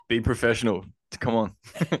Be professional. Come on.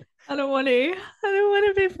 I don't want to. I don't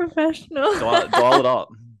want to be professional. Dial it up.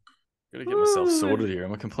 Gotta get myself Ooh. sorted here.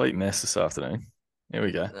 I'm a complete mess this afternoon. Here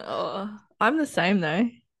we go. Oh, I'm the same though.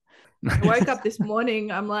 I woke up this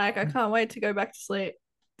morning. I'm like, I can't wait to go back to sleep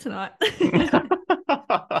tonight. Those are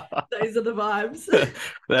the vibes.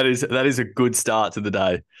 That is a good start to the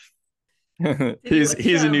day. Did you watch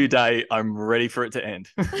Here's a new day. I'm ready for it to end.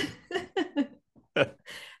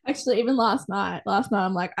 Actually, even last night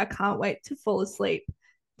I'm like, I can't wait to fall asleep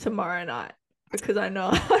tomorrow night because I know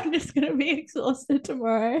I'm just gonna be exhausted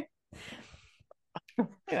tomorrow.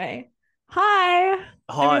 Anyway, hi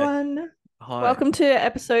Hi. everyone. Hi. Welcome to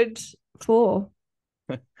episode 4.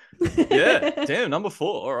 Yeah. Damn, number 4.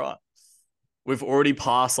 All right. We've already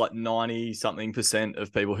passed like 90 something%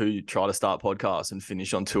 of people who try to start podcasts and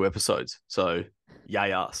finish on 2 episodes. So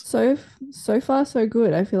yay us. So far so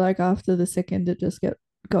good. I feel like after the second it just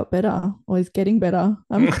got better or is getting better.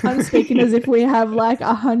 I'm speaking as if we have like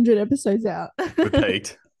 100 episodes out. We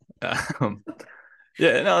peaked.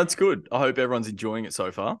 Yeah, no, it's good. I hope everyone's enjoying it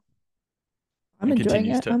so far. I'm And enjoying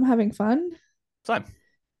continues it. to. I'm having fun. Same.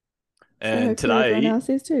 So And hopefully everyone today else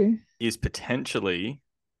is too. is potentially,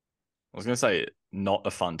 I was going to say not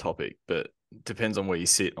a fun topic, but depends on where you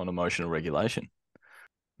sit on emotional regulation.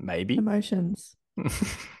 Maybe. Emotions.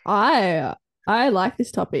 I like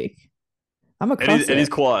this topic. I'm across It is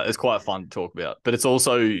it. quite fun to talk about, but it's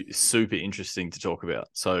also super interesting to talk about.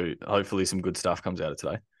 So hopefully some good stuff comes out of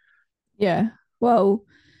today. Yeah. Well,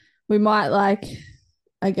 we might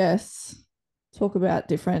I guess, talk about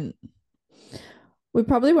different. We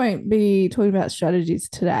probably won't be talking about strategies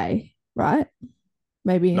today, right?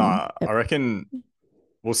 Maybe No, I reckon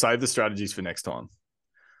we'll save the strategies for next time.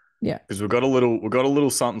 Yeah. Because we've got a little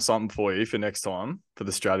something for you for next time for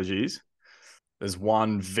the strategies. There's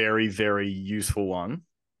one very, very useful one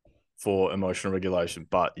for emotional regulation,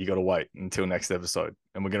 but you got to wait until next episode.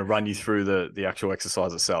 And we're going to run you through the actual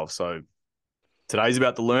exercise itself. So today's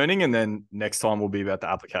about the learning, and then next time will be about the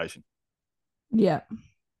application. Yeah.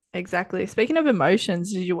 Exactly. Speaking of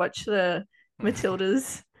emotions, did you watch the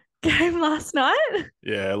Matildas game last night?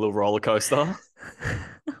 Yeah, a little roller coaster.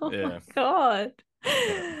 Oh my Yeah, God.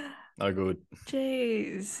 yeah, no good.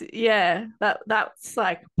 Jeez. Yeah, that's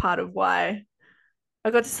like part of why I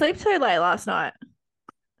got to sleep so late last night.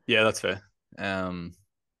 Yeah, that's fair.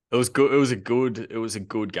 It was good. It was a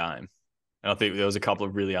good game, and I think there was a couple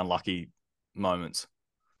of really unlucky moments.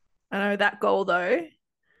 I know that goal though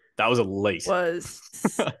That was elite. was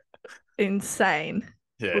insane.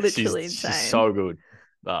 Yeah, Literally she's insane. so good,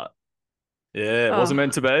 but yeah, it wasn't Oh,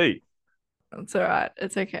 meant to be. it's all right.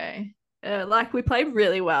 It's okay. Like we played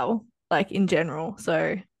really well, like in general.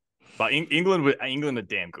 So But England are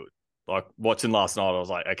damn good. Like watching last night, I was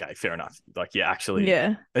like, okay, fair enough. Like, you're actually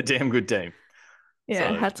yeah, a damn good team. yeah,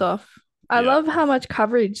 So hats off. I yeah, love how much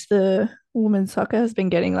coverage the women's soccer has been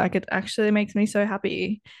getting. Like it actually makes me so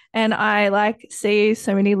happy. And I like see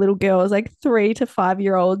so many little girls, like 3 to 5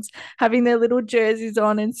 year olds, having their little jerseys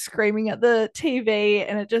on and screaming at the TV.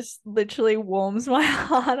 And it just literally warms my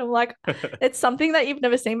heart. I'm like, it's something that you've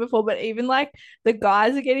never seen before, but even like the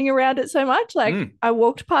guys are getting around it so much. Like mm. I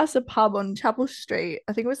walked past a pub on Chapel Street.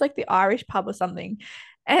 I think it was like the Irish pub or something.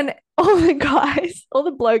 And all the guys, all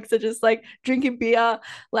the blokes are just like drinking beer,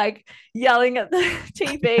 like yelling at the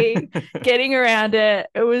TV, getting around it.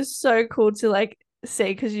 It was so cool to like see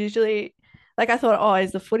because usually, like, I thought, oh,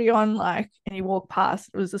 is the footy on? Like, and you walk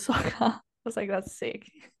past, it was the soccer. I was like, that's sick.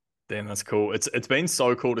 Damn, that's cool. It's been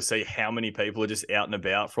so cool to see how many people are just out and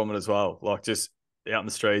about from it as well. Like just out in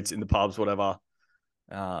the streets, in the pubs, whatever.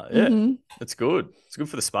 Yeah, Mm-hmm. it's good. It's good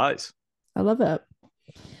for the space. I love it.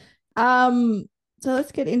 Um, so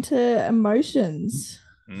let's get into emotions.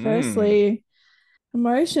 Mm. Firstly,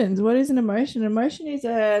 emotions. What is an emotion? Emotion is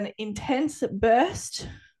an intense burst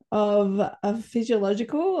of a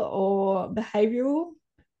physiological or behavioral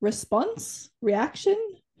response, reaction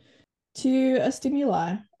to a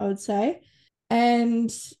stimuli, I would say. And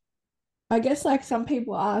I guess like some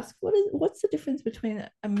people ask, what's the difference between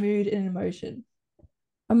a mood and an emotion?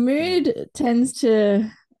 A Mm. mood tends to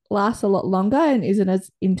last a lot longer and isn't as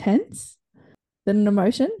intense than an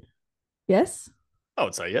emotion. Yes. I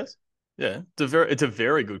would say yes. Yeah, it's a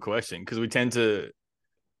very good question because we tend to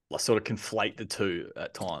like sort of conflate the two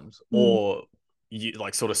at times, Mm. or you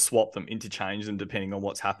like sort of swap them, interchange them depending on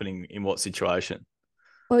what's happening in what situation.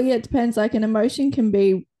 Well, yeah, it depends. Like an emotion can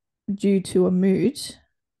be due to a mood,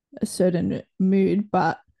 a certain mood,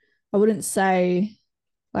 but I wouldn't say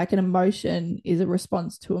like an emotion is a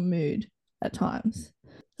response to a mood at times.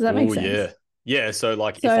 Does that make Oh sense? yeah, yeah. So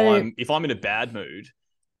like if So, I'm in a bad mood,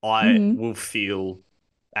 I mhm. will feel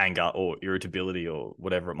anger or irritability or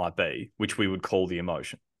whatever it might be, which we would call the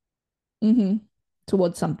emotion. Mm-hmm.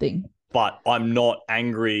 Towards something. But I'm not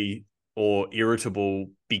angry or irritable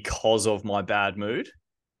because of my bad mood.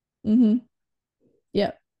 Mm-hmm.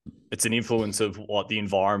 Yeah. It's an influence of what the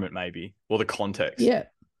environment maybe or the context. Yeah.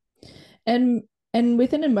 And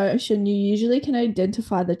with an emotion, you usually can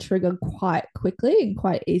identify the trigger quite quickly and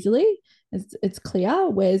quite easily. It's clear.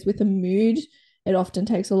 Whereas with a mood, it often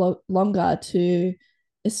takes a lot longer to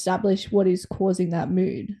establish what is causing that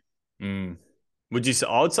mood. Mm. Would you say,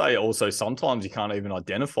 I would say also sometimes you can't even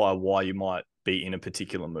identify why you might be in a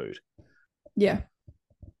particular mood. Yeah.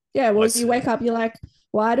 Yeah. Well, you wake up, you're like,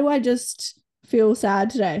 why do I just feel sad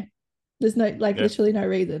today? There's no, like, literally no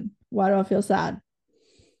reason. Why do I feel sad?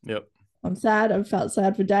 Yep. I'm sad. I've felt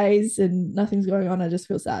sad for days and nothing's going on. I just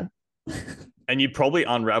feel sad. And you'd probably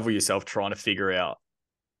unravel yourself trying to figure out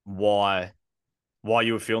why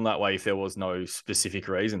you were feeling that way if there was no specific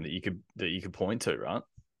reason that you could point to, right?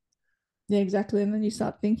 Yeah, exactly. And then you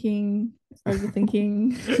start thinking,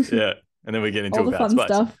 overthinking. Yeah. And then we get into all a the bad fun space.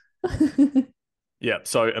 Stuff. Yeah.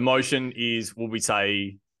 So emotion is, would you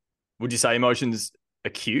say emotion's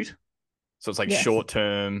acute? So it's like Yes. short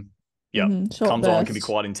term. Yeah. Mm-hmm. Comes on, can be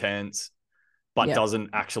quite intense, but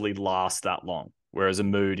doesn't actually last that long. Whereas a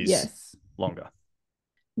mood is longer.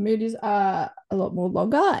 Mood is a lot more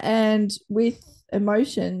longer. And with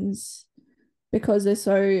emotions, because they're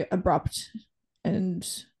so abrupt and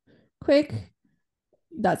quick,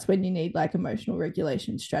 that's when you need like emotional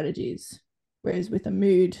regulation strategies. Whereas with a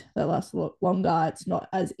mood that lasts a lot longer, it's not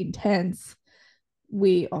as intense.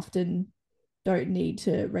 We often don't need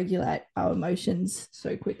to regulate our emotions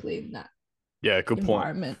so quickly in that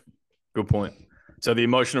environment. Good point. So the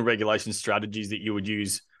emotional regulation strategies that you would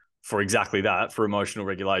use for exactly that, for emotional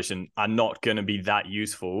regulation, are not going to be that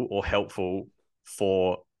useful or helpful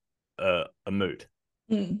for a mood.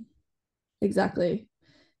 Exactly.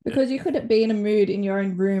 Because you could be in a mood in your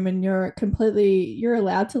own room and you're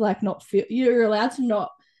allowed to like not feel, you're allowed to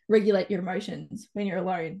not regulate your emotions when you're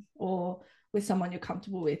alone or with someone you're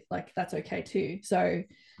comfortable with. Like that's okay too. So,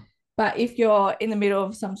 but if you're in the middle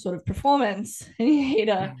of some sort of performance and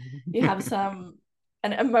you have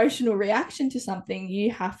an emotional reaction to something, you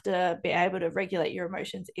have to be able to regulate your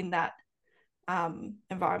emotions in that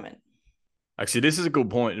environment. Actually, this is a good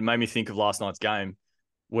point. It made me think of last night's game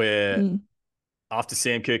where after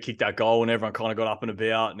Sam Kerr kicked that goal and everyone kind of got up and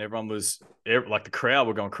about and everyone was like, the crowd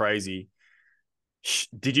were going crazy.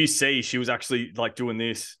 Did you see she was actually like doing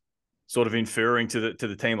this, sort of inferring to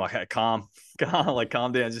the team, like, hey, calm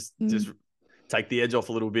down, just take the edge off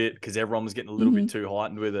a little bit, because everyone was getting a little bit too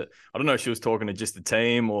heightened with it. I don't know if she was talking to just the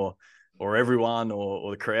team or everyone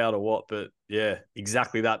or the crowd or what, but yeah,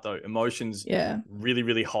 exactly that though. Emotions really,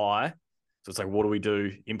 really high. So it's like, what do we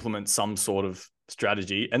do? Implement some sort of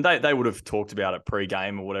strategy. And they would have talked about it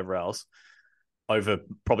pre-game or whatever else over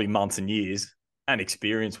probably months and years and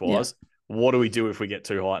experience-wise. What do we do if we get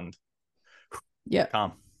too heightened? Yeah.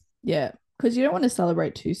 Calm. Yeah. Because you don't want to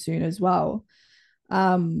celebrate too soon as well.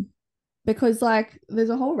 Because like there's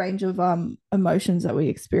a whole range of emotions that we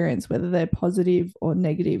experience, whether they're positive or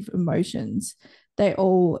negative emotions. They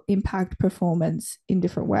all impact performance in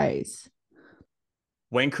different ways.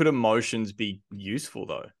 When could emotions be useful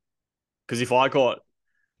though? Because if I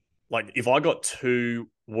got too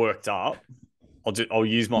worked up, I'll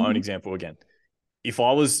use my own example again. If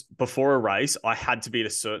I was before a race, I had to be at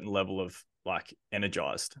a certain level of like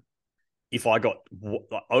energized. If I got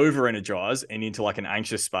over energized and into like an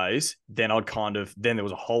anxious space, then then there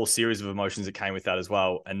was a whole series of emotions that came with that as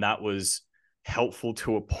well. And that was helpful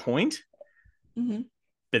to a point,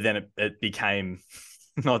 but then it became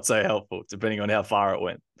not so helpful depending on how far it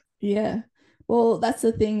went. Yeah. Well, that's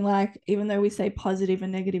the thing. Like, even though we say positive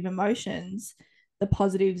and negative emotions, the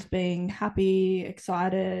positives being happy,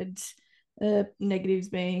 excited, negatives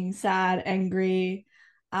being sad, angry,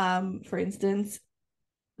 for instance,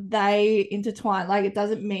 they intertwine. Like, it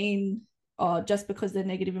doesn't mean, just because they're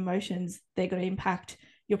negative emotions, they're going to impact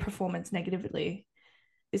your performance negatively.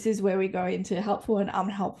 This is where we go into helpful and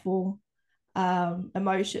unhelpful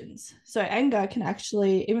emotions. So anger can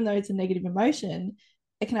actually, even though it's a negative emotion,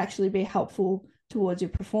 it can actually be helpful towards your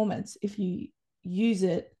performance if you use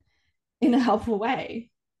it in a helpful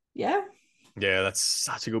way. Yeah. Yeah, that's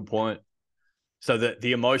such a good point. So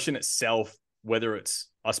the emotion itself, whether it's,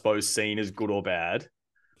 I suppose, seen as good or bad,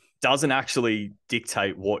 doesn't actually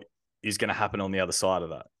dictate what is going to happen on the other side of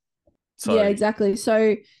that. So yeah, exactly.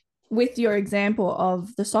 So with your example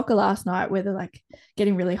of the soccer last night, where they're like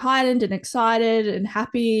getting really heightened and excited and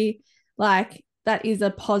happy, like that is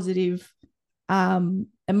a positive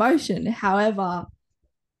emotion. However,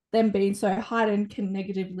 them being so heightened can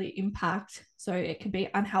negatively impact. So it can be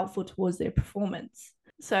unhelpful towards their performance.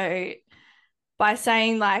 So by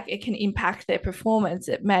saying like it can impact their performance,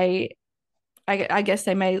 it may, I guess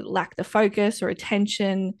they may lack the focus or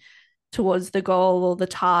attention towards the goal or the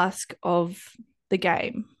task of the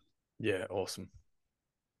game. Yeah, awesome.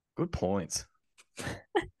 Good points.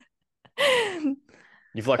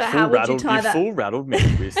 You've like But how would you tie that? full rattled me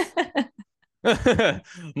with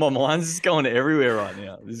my mind's just going everywhere right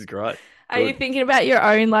now. This is great. Are you thinking about your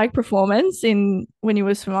own like performance in when you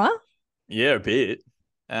were swimmer? Yeah, a bit.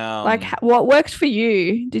 Like what worked for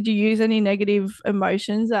you? Did you use any negative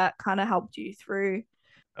emotions that kind of helped you through?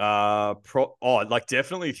 Like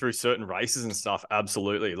definitely through certain races and stuff.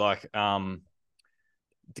 Absolutely. Like,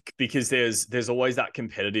 because there's always that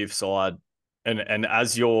competitive side, and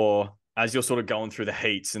as you're sort of going through the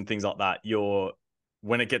heats and things like that,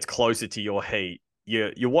 when it gets closer to your heat,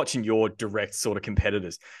 you're watching your direct sort of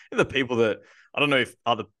competitors, the people that I don't know if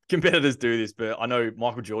other competitors do this, but I know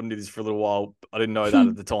Michael Jordan did this for a little while. I didn't know that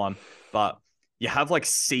at the time, but you have like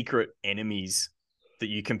secret enemies that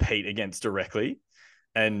you compete against directly,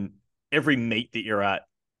 and every meet that you're at,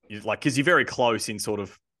 like, because you're very close in sort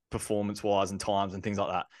of performance wise and times and things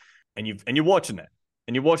like that, and you're watching it,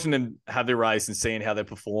 and you're watching them have their race and seeing how they're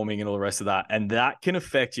performing and all the rest of that, and that can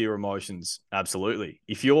affect your emotions absolutely.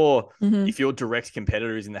 If your direct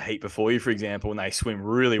competitor is in the heat before you, for example, and they swim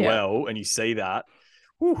really well, and you see that,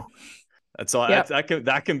 whew, that's like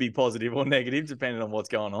that can be positive or negative depending on what's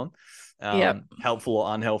going on, helpful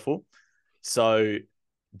or unhelpful. So,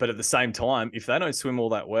 but at the same time, if they don't swim all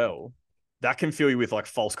that well, that can fill you with like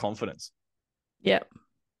false confidence. Yep.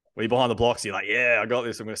 Where you're behind the blocks, you're like, yeah, I got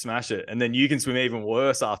this, I'm going to smash it. And then you can swim even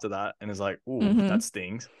worse after that. And it's like, ooh, that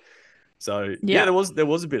stings. So yeah, there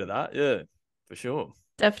was a bit of that. Yeah, for sure.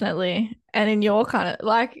 Definitely. And in your kind of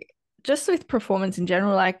like, just with performance in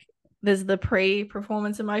general, like there's the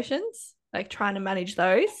pre-performance emotions, like trying to manage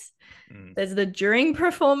those. There's the during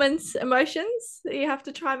performance emotions that you have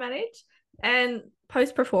to try and manage, and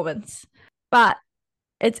post-performance. But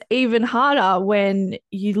it's even harder when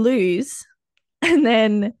you lose and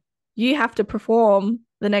then you have to perform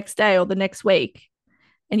the next day or the next week,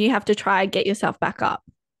 and you have to try and get yourself back up.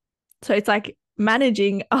 So it's like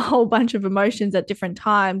managing a whole bunch of emotions at different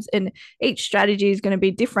times, and each strategy is going to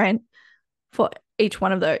be different for each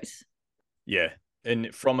one of those. Yeah.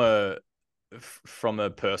 And from a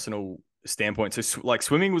personal standpoint, so like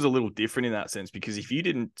swimming was a little different in that sense, because if you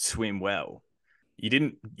didn't swim well, you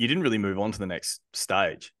didn't really move on to the next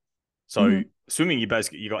stage. So swimming, you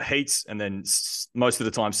got heats, and then most of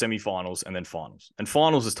the time semifinals, and then finals. And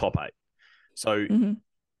finals is top 8. So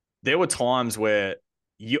there were times where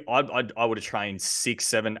I would have trained 6,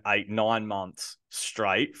 7, 8, 9 months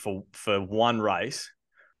straight for one race,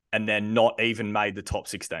 and then not even made the top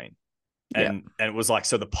 16. And it was like,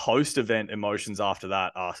 so the post-event emotions after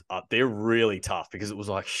that are they're really tough, because it was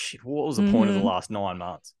like, shit, what was the point of the last 9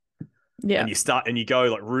 months? Yeah. And you go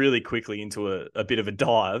like really quickly into a bit of a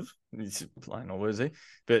dive. It's like, no, where is he?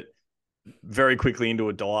 But very quickly into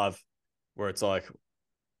a dive where it's like,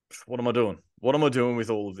 what am I doing? What am I doing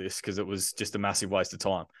with all of this? Because it was just a massive waste of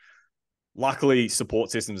time. Luckily,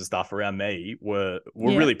 support systems and stuff around me were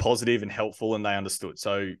really positive and helpful, and they understood.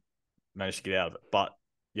 So managed to get out of it. But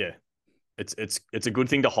yeah, it's a good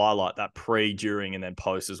thing to highlight, that pre, during, and then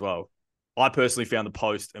post as well. I personally found the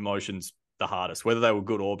post emotions the hardest, whether they were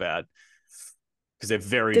good or bad, because they're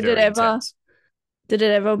very, very intense. Did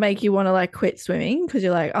it ever make you want to like quit swimming because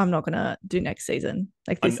you're like, I'm not gonna do next season?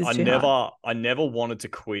 Like this is too hard. I never wanted to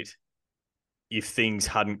quit if things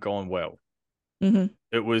hadn't gone well.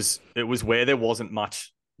 It was where there wasn't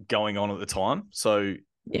much going on at the time. So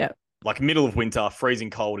like middle of winter, freezing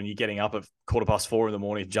cold, and you're getting up at 4:15 in the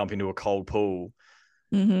morning to jump into a cold pool.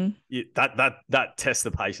 That tests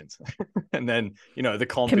the patience. And then, the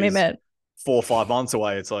commitment is 4 or 5 months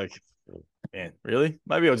away. It's like, man, really?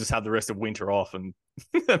 Maybe I'll just have the rest of winter off and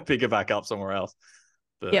pick it back up somewhere else.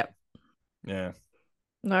 But yeah.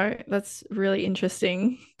 No, that's really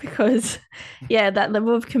interesting, because that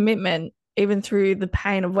level of commitment, even through the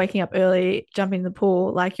pain of waking up early, jumping in the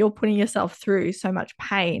pool, like you're putting yourself through so much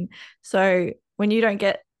pain. So when you don't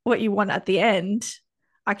get what you want at the end,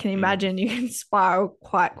 I can imagine you can spiral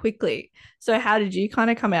quite quickly. So how did you kind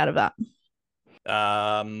of come out of that?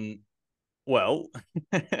 Well,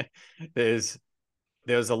 there's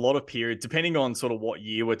a lot of period, depending on sort of what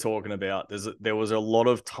year we're talking about. There was a lot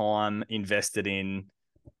of time invested in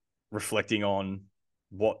reflecting on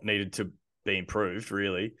what needed to be improved,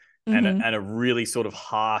 really. And a really sort of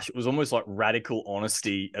harsh, it was almost like radical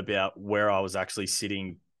honesty about where I was actually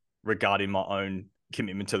sitting regarding my own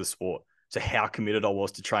commitment to the sport. to how committed I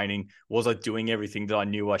was to training. Was I doing everything that I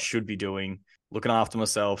knew I should be doing, looking after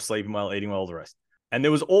myself, sleeping well, eating well, all the rest. And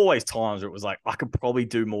there was always times where it was like, I could probably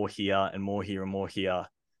do more here and more here and more here.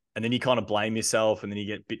 And then you kind of blame yourself, and then you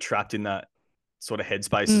get a bit trapped in that sort of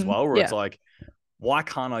headspace as well, where it's like, why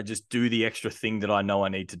can't I just do the extra thing that I know I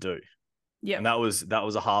need to do? Yeah. And that was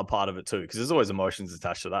a hard part of it too, because there's always emotions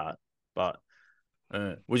attached to that. But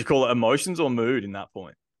would you call it emotions or mood in that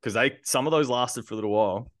point? Because some of those lasted for a little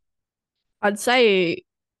while. I'd say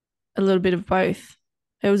a little bit of both.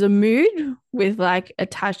 There was a mood with like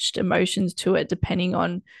attached emotions to it, depending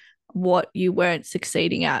on what you weren't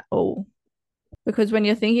succeeding at all. Because when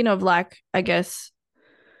you're thinking of like, I guess,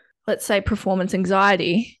 let's say performance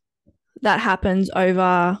anxiety, that happens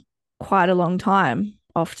over quite a long time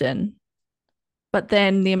often. But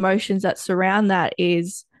then the emotions that surround that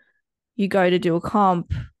is you go to do a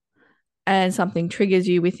comp and something triggers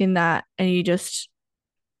you within that, and you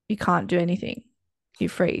can't do anything. You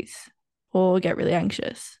freeze or get really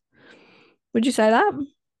anxious. Would you say that?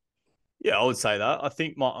 Yeah, I would say that. I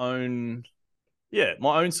think my own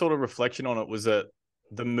sort of reflection on it was that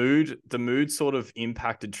the mood sort of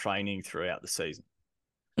impacted training throughout the season.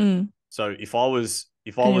 So if I was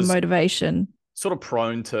motivation, sort of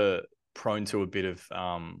prone to a bit of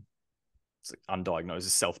it's like undiagnosed,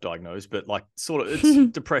 self-diagnosed, but like sort of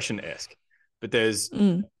it's depression-esque. But there's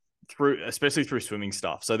especially through swimming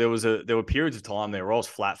stuff. So there were periods of time there where I was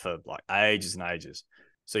flat for like ages and ages.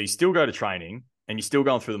 So you still go to training and you're still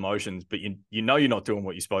going through the motions, but you know you're not doing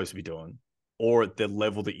what you're supposed to be doing, or at the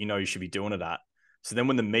level that you know you should be doing it at. So then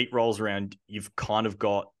when the meet rolls around, you've got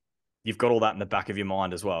all that in the back of your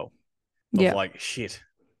mind as well. Of like, shit,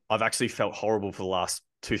 I've actually felt horrible for the last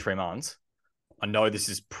 2-3 months. I know this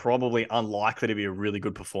is probably unlikely to be a really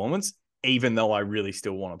good performance, even though I really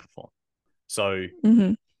still want to perform. So,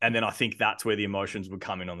 and then I think that's where the emotions would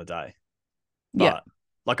come in on the day. But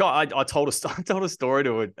like I told a story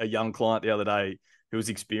to a young client the other day who was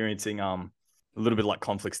experiencing a little bit of like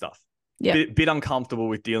conflict stuff. Yeah. Bit uncomfortable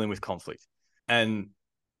with dealing with conflict. And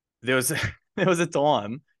there was a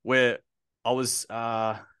time where I was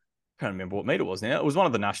I can't remember what meet it was now. It was one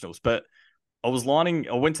of the nationals, but I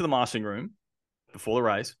went to the marshalling room before the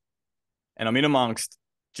race, and I'm in amongst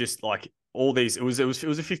just like all these. It was a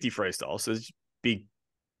 50 freestyle, so there's big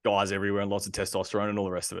guys everywhere and lots of testosterone and all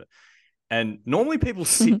the rest of it. And normally people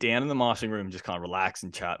sit down in the marshalling room and just kind of relax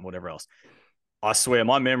and chat and whatever else. I swear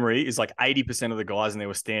my memory is like 80% of the guys in there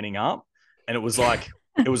were standing up, and it was like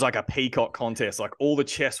a peacock contest. Like all the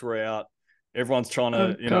chests were out, everyone's trying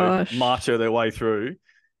to march their way through,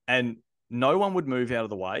 and no one would move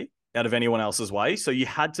out of anyone else's way. So you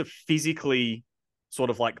had to physically sort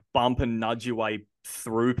of like bump and nudge your way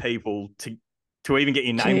through people to even get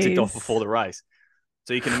your name ticked off before the race.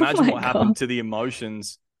 So you can imagine what happened to the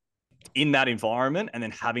emotions in that environment, and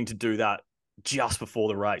then having to do that just before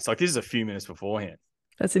the race. Like this is a few minutes beforehand.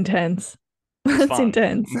 That's intense. That's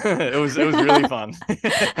intense. It was really fun.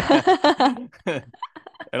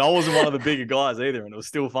 And I wasn't one of the bigger guys either, and it was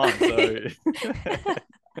still fun. So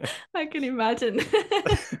I can imagine.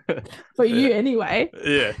 For you anyway.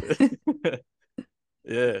 Yeah.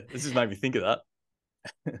 Yeah. This just made me think of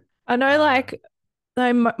that. I know like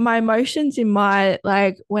my emotions in my,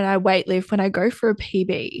 like when I weightlift, when I go for a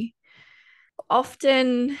PB,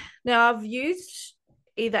 often now I've used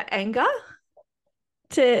either anger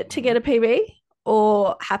to get a PB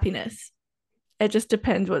or happiness. It just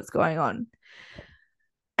depends what's going on.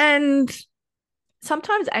 And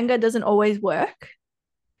sometimes anger doesn't always work.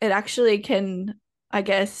 It actually can, I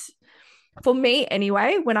guess, for me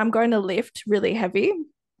anyway, when I'm going to lift really heavy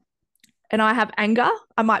and I have anger,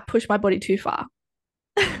 I might push my body too far,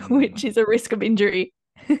 which is a risk of injury.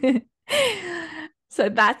 So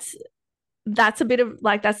that's a bit of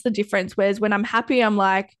like, that's the difference. Whereas when I'm happy, I'm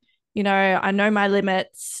like, I know my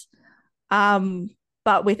limits.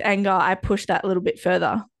 But with anger, I push that a little bit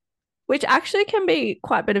further, which actually can be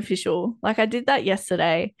quite beneficial. Like I did that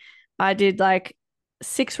yesterday. I did like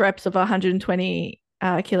 6 reps of 120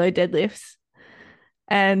 kilo deadlifts.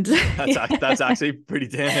 And that's actually pretty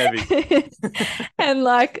damn heavy. And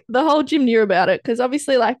like the whole gym knew about it, because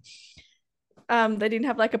obviously like they didn't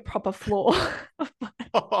have like a proper floor.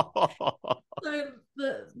 So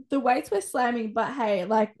the weights were slamming, but hey,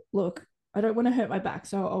 like, look, I don't want to hurt my back,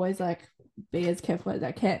 so I'll always like be as careful as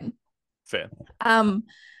I can. Fair.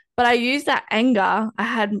 But I used that anger. I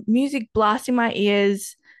had music blasting my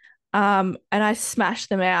ears, and I smashed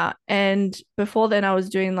them out. And before then, I was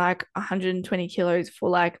doing like 120 kilos for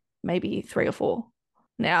like maybe 3 or 4.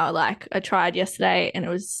 Now, like I tried yesterday and it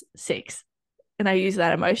was 6. And I used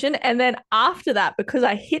that emotion. And then after that, because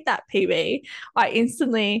I hit that PB, I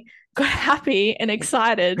instantly got happy and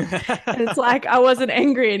excited. And it's like I wasn't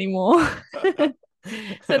angry anymore.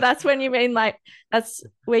 So that's when you mean like that's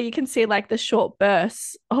where you can see like the short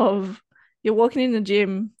bursts of you're walking in the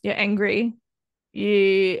gym, you're angry,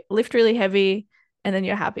 you lift really heavy, and then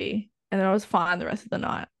you're happy. And then I was fine the rest of the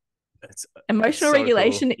night. It's Emotional so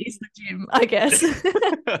regulation cool. is the gym, I guess.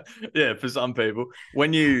 Yeah, for some people.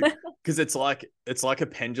 Because it's like a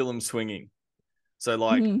pendulum swinging. So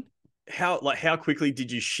Mhm. how quickly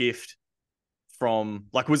did you shift from,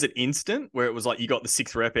 like, was it instant where it was like you got the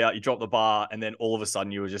sixth rep out, you dropped the bar, and then all of a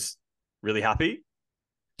sudden you were just really happy?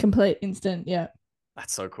 Complete instant. Yeah.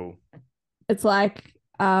 That's so cool. It's like,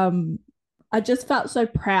 I just felt so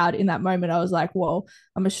proud in that moment. I was like, whoa,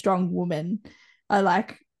 I'm a strong woman. I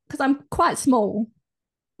like, because I'm quite small.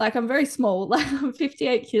 Like, I'm very small. Like, I'm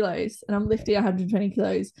 58 kilos and I'm lifting 120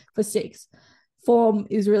 kilos for six. Form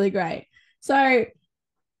is really great. So,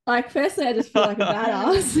 like, firstly, I just feel like a Yeah,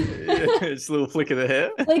 badass. just a little flick of the hair.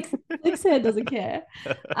 Flick's hair doesn't care.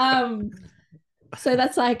 Um, so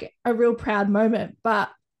that's like a real proud moment. But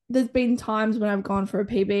there's been times when I've gone for a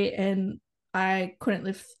PB and I couldn't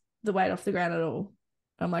lift the weight off the ground at all.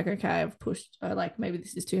 I'm like, okay, I've pushed. Like, maybe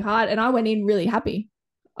this is too hard. And I went in really happy.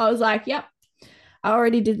 I was like, yep. I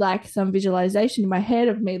already did like some visualization in my head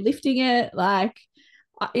of me lifting it. Like,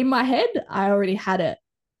 in my head, I already had it.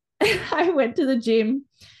 I went to the gym.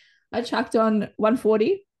 I chucked on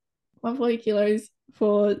 140 kilos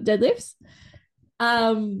for deadlifts.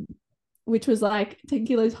 Um, which was like 10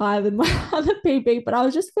 kilos higher than my other PB, but I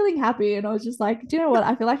was just feeling happy and I was just like, do you know what?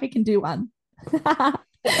 I feel like I can do one. Why not?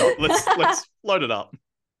 Let's load it up.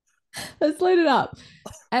 Let's load it up.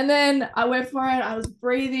 And then I went for it. I was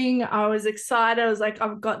breathing. I was excited. I was like,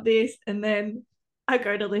 I've got this. And then I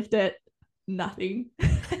go to lift it. Nothing.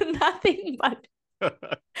 Nothing. But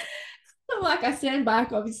I'm like, I stand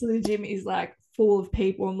back. Obviously, the gym is like full of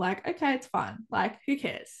people. I'm like, okay, it's fine. Like, who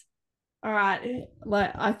cares? All right.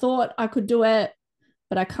 Like, I thought I could do it,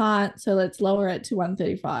 but I can't. So let's lower it to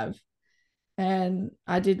 135. And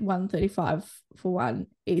I did 135 for one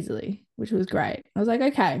easily, which was great. I was like,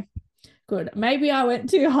 okay, good. Maybe I went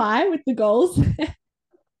too high with the goals.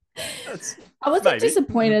 That's I wasn't maybe.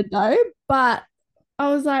 disappointed though, but I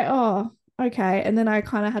was like, oh, okay. And then I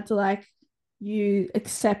kind of had to like, you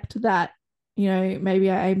accept that,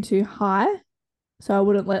 maybe I aim too high. So I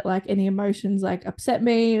wouldn't let like any emotions like upset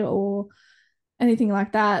me or anything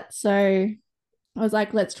like that. So I was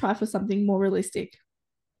like, let's try for something more realistic.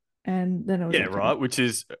 And then it was Yeah, okay. right. Which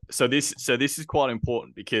is so this is quite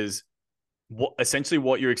important because what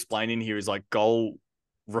you're explaining here is like goal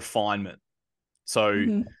refinement. So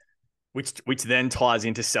Mm-hmm. which then ties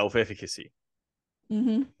into self-efficacy.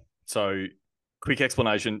 Mm-hmm. So quick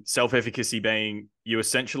explanation, self-efficacy being you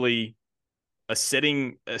essentially are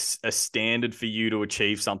setting a standard for you to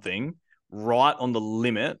achieve something right on the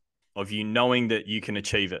limit of you knowing that you can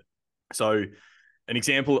achieve it. So an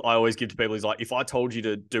example I always give to people is like, if I told you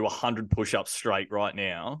to do 100 push-ups straight right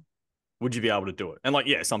now, would you be able to do it? And like,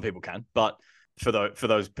 yeah, some people can, but for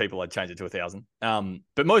those people, I'd change it to 1,000.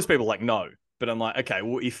 But most people like no. But I'm like, okay,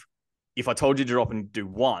 well, if I told you to drop and do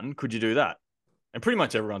one, could you do that? And pretty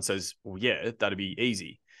much everyone says, well, yeah, that'd be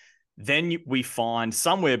easy. Then we find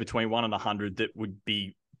somewhere between 1 and 100 that would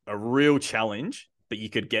be a real challenge, but you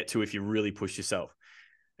could get to if you really push yourself.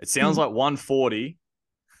 It sounds like 140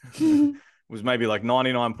 was maybe like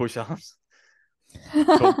 99 push-ups.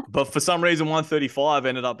 But for some reason, 135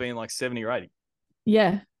 ended up being like 70 or 80.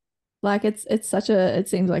 Yeah. Like it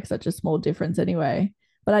seems like such a small difference anyway.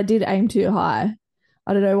 But I did aim too high.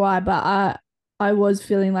 I don't know why, but I was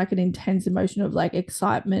feeling like an intense emotion of like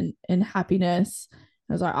excitement and happiness.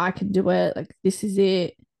 I was like, I can do it. Like this is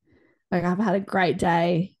it. Like I've had a great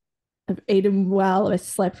day. I've eaten well. I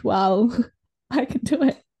slept well. I can do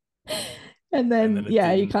it. And And then then it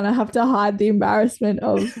yeah, you didn't. kind of have to hide the embarrassment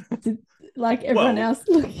of like everyone Well, else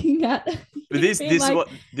looking at but you being like,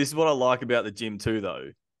 this is what I like about the gym too,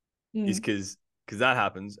 though, is mm, because that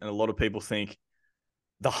happens, and a lot of people think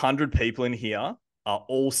the 100 people in here are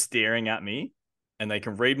all staring at me, and they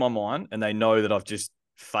can read my mind, and they know that I've just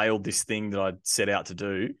failed this thing that I set out to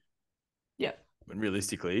do. yeah. When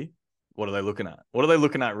realistically, what are they looking at? What are they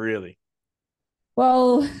looking at really?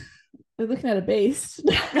 Well, we're looking at a beast.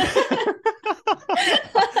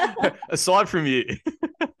 Aside from you,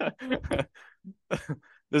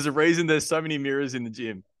 there's a reason there's so many mirrors in the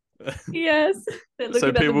gym. Yes, they're so looking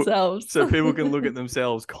at people themselves. so people can look at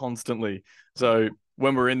themselves constantly. So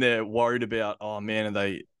when we're in there worried about, oh man,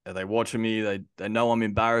 are they watching me? They know I'm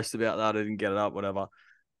embarrassed about that. I didn't get it up, whatever.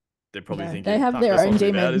 They're probably Yeah, they thinking, have fuck, their that's own not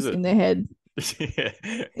too bad, is demons it? in their head. Yeah.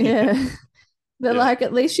 Yeah. Yeah. They're Yeah. like,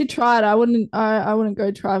 at least you tried. I wouldn't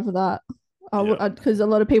go try for that. I Yeah. would, because a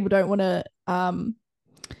lot of people don't want to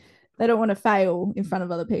they don't want to fail in front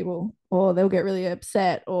of other people, or they'll get really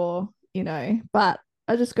upset, or but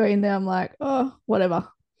I just go in there, I'm like, oh, whatever,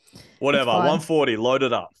 it's Whatever. fine. 140, load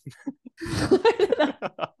it up.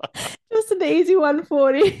 Just an easy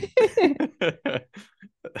 140.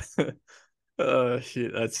 Oh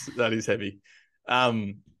shit, that is heavy.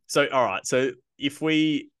 So all right. So if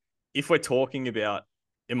we're talking about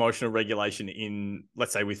emotional regulation in,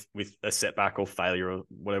 let's say, with a setback or failure or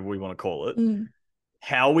whatever we want to call it,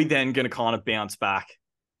 how are we then going to kind of bounce back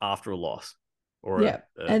after a loss? Or Yeah.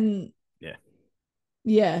 And yeah.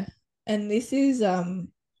 yeah. And this is a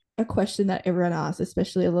question that everyone asks,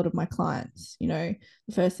 especially a lot of my clients. The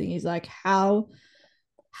first thing is like, how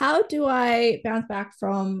do I bounce back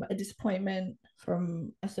from a disappointment,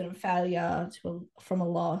 from a sort of failure from a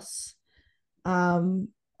loss?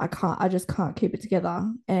 I just can't keep it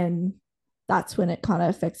together. And that's when it kind of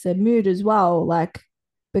affects their mood as well. Like,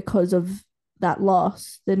 because of that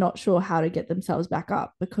loss, they're not sure how to get themselves back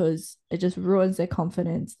up, because it just ruins their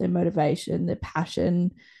confidence, their motivation, their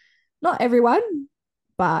passion. Not everyone,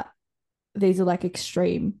 but these are like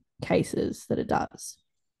extreme cases that it does.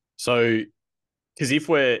 So, because if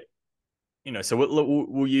we're, so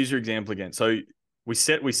we'll use your example again. So we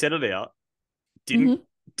set it out, didn't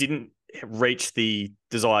reach the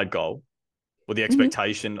desired goal or the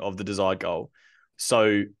expectation of the desired goal.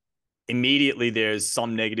 So immediately there's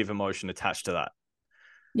some negative emotion attached to that.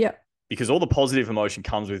 Yeah. Because all the positive emotion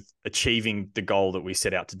comes with achieving the goal that we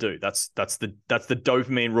set out to do. That's the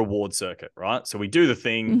dopamine reward circuit, right? So we do the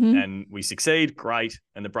thing and we succeed, great,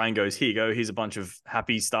 and the brain goes, here you go, here's a bunch of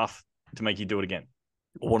happy stuff to make you do it again.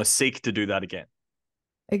 I want to seek to do that again.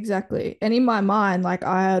 Exactly. And in my mind, like,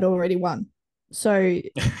 I had already won. So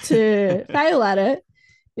to fail at it,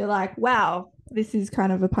 you're like, wow, this is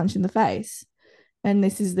kind of a punch in the face. And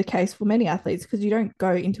this is the case for many athletes, because you don't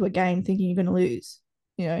go into a game thinking you're going to lose.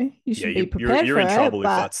 You should be prepared you're for in it. trouble if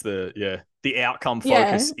But that's the outcome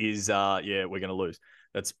yeah, focus is we're going to lose.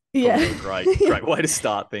 That's yeah, probably a great way to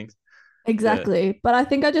start things. Yeah. exactly. But I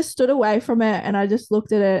think I just stood away from it, and I just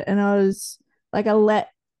looked at it, and I was like, I let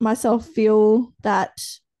myself feel that,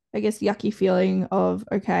 I guess, yucky feeling of,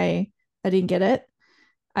 okay, I didn't get it.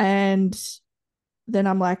 And then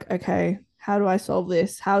I'm like, okay, how do I solve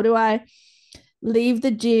this? How do I leave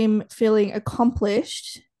the gym feeling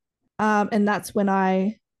accomplished? And that's when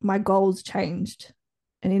my goals changed.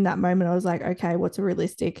 And in that moment, I was like, okay, what's a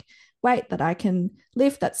realistic weight that I can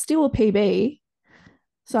lift that's still a PB?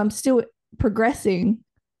 So I'm still progressing.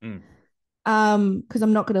 Because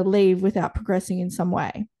I'm not going to leave without progressing in some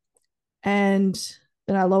way. And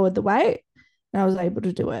then I lowered the weight and I was able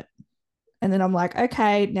to do it. And then I'm like,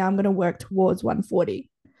 okay, now I'm going to work towards 140.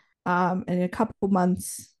 And in a couple of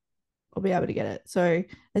months, I'll be able to get it. So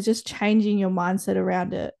it's just changing your mindset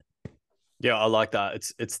around it. Yeah, I like that.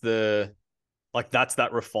 It's the, like, that's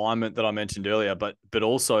that refinement that I mentioned earlier, but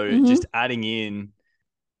also just adding in,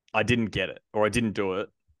 I didn't get it or I didn't do it.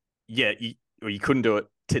 Yeah, or you couldn't do it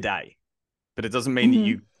today, but it doesn't mean that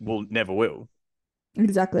you will never will.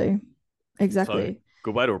 Exactly. So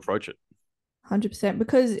good way to approach it. 100%.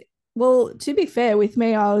 Because, well, to be fair with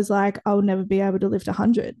me, I was like, I'll never be able to lift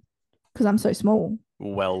 100 because I'm so small.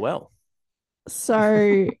 Well.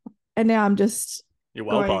 So, and now I'm just You're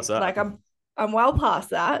well past that. Like, I'm well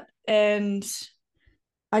past that. And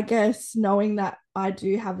I guess knowing that I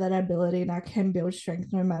do have that ability and I can build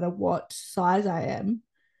strength no matter what size I am,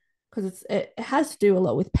 because it has to do a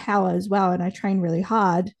lot with power as well. And I train really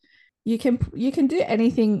hard. You can do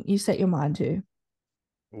anything you set your mind to.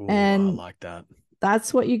 Ooh, And I like that.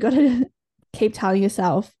 that's what you got to keep telling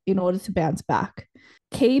yourself in order to bounce back.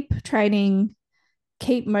 Keep training,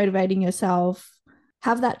 keep motivating yourself,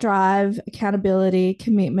 have that drive, accountability,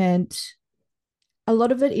 commitment. A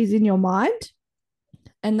lot of it is in your mind.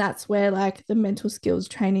 And that's where, like, the mental skills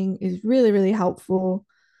training is really, really helpful,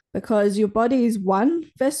 because your body is one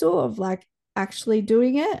vessel of like actually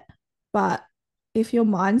doing it. But if your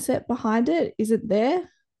mindset behind it isn't there,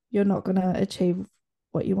 you're not going to achieve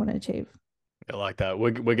what you want to achieve. I like that.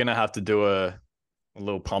 We're going to have to do a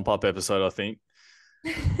little pump up episode, I think.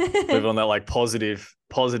 Live on that, like, positive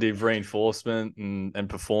reinforcement and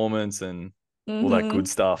performance and all that good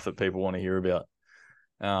stuff that people want to hear about.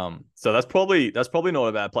 So that's probably not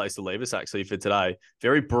a bad place to leave us, actually, for today.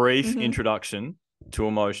 Very brief introduction to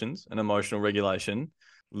emotions and emotional regulation.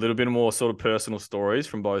 A little bit more sort of personal stories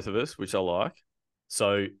from both of us, which I like.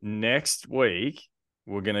 So next week,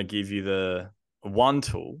 we're going to give you the one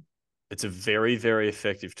tool. It's a very, very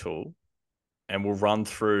effective tool, and we'll run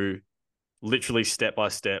through literally step by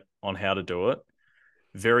step on how to do it.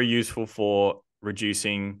 Very useful for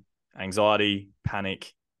reducing anxiety,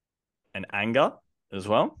 panic, and anger as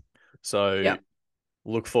well. So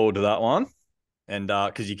look forward to that one. And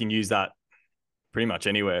because you can use that pretty much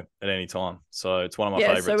anywhere at any time. So it's one of my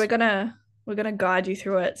favorites. So we're gonna guide you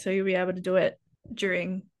through it so you'll be able to do it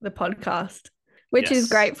during the podcast, which is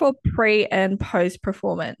great for pre and post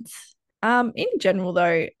performance. In general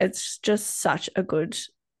though, it's just such a good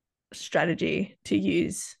strategy to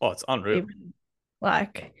use. Oh, it's unreal. Even,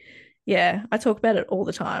 like, yeah, I talk about it all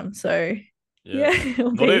the time. So yeah,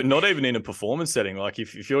 not even in a performance setting. Like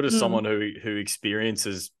if you're just someone who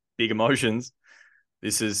experiences big emotions,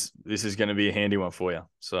 this is going to be a handy one for you.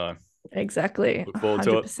 So exactly, look forward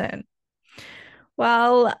 100%. To it.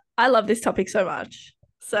 Well, I love this topic so much.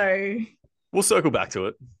 So we'll circle back to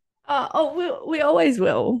it. We always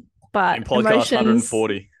will. But in podcast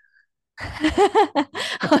 140.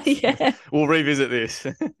 Oh yeah. We'll revisit this.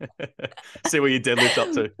 See what your deadlift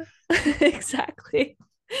up to. Exactly.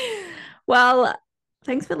 Well,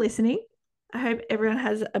 thanks for listening. I hope everyone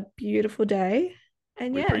has a beautiful day.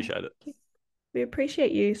 And we appreciate it. We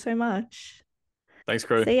appreciate you so much. Thanks,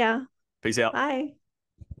 crew. See ya. Peace out. Bye.